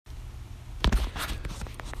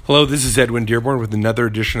Hello, this is Edwin Dearborn with another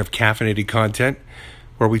edition of Caffeinated Content,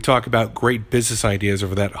 where we talk about great business ideas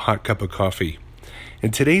over that hot cup of coffee. In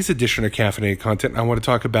today's edition of Caffeinated Content, I want to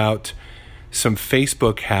talk about some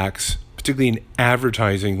Facebook hacks, particularly in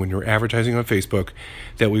advertising, when you're advertising on Facebook,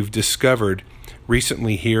 that we've discovered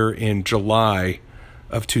recently here in July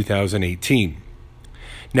of 2018.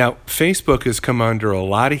 Now, Facebook has come under a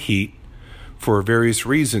lot of heat for various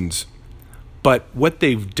reasons. But what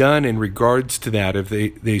they've done in regards to that, if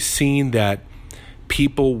they've seen that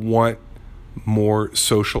people want more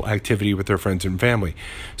social activity with their friends and family.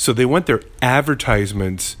 So they want their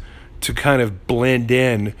advertisements to kind of blend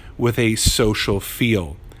in with a social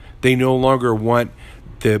feel. They no longer want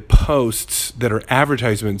the posts that are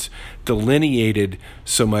advertisements delineated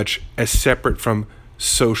so much as separate from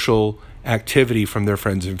social activity from their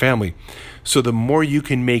friends and family. So the more you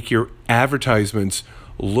can make your advertisements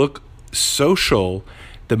look social,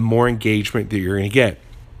 the more engagement that you're going to get.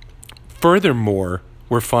 Furthermore,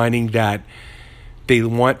 we're finding that they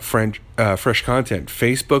want fresh content.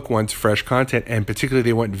 Facebook wants fresh content, and particularly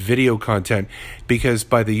they want video content, because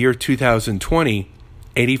by the year 2020,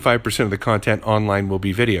 85% of the content online will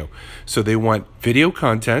be video. So they want video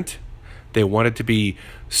content. They want it to be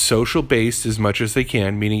social based as much as they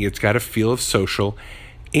can, meaning it's got a feel of social,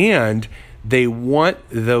 and they want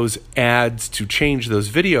those ads to change, those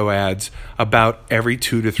video ads, about every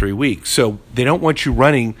 2 to 3 weeks. So they don't want you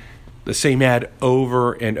running the same ad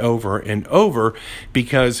over and over and over,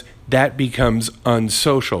 because that becomes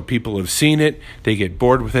unsocial. People have seen it. They get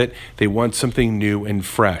bored with it. They want something new and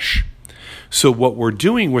fresh. So what we're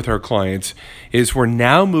doing with our clients is we're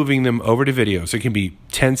now moving them over to videos. It can be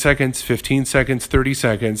 10 seconds, 15 seconds, 30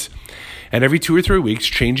 seconds, and every 2 or 3 weeks,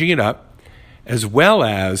 changing it up, as well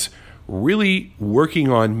as really working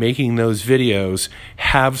on making those videos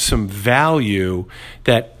have some value,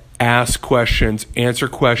 that ask questions, answer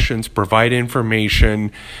questions, provide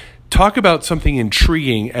information, talk about something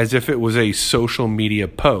intriguing as if it was a social media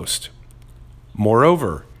post.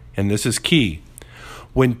 Moreover, and this is key,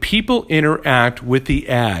 when people interact with the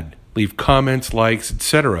ad, leave comments, likes,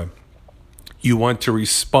 etc., you want to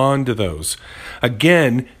respond to those.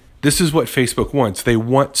 Again, this is what Facebook wants. They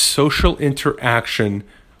want social interaction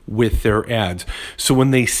with their ads. So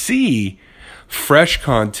when they see fresh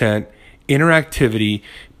content, interactivity,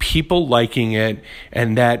 people liking it,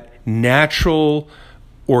 and that natural,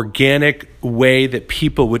 organic way that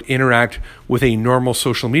people would interact with a normal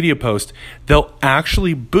social media post, they'll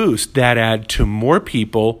actually boost that ad to more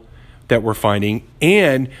people that we're finding,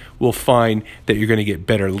 and we'll find that you're going to get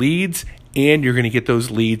better leads, and you're going to get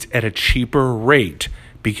those leads at a cheaper rate,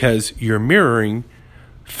 because you're mirroring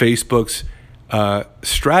Facebook's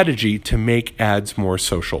strategy to make ads more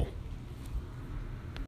social.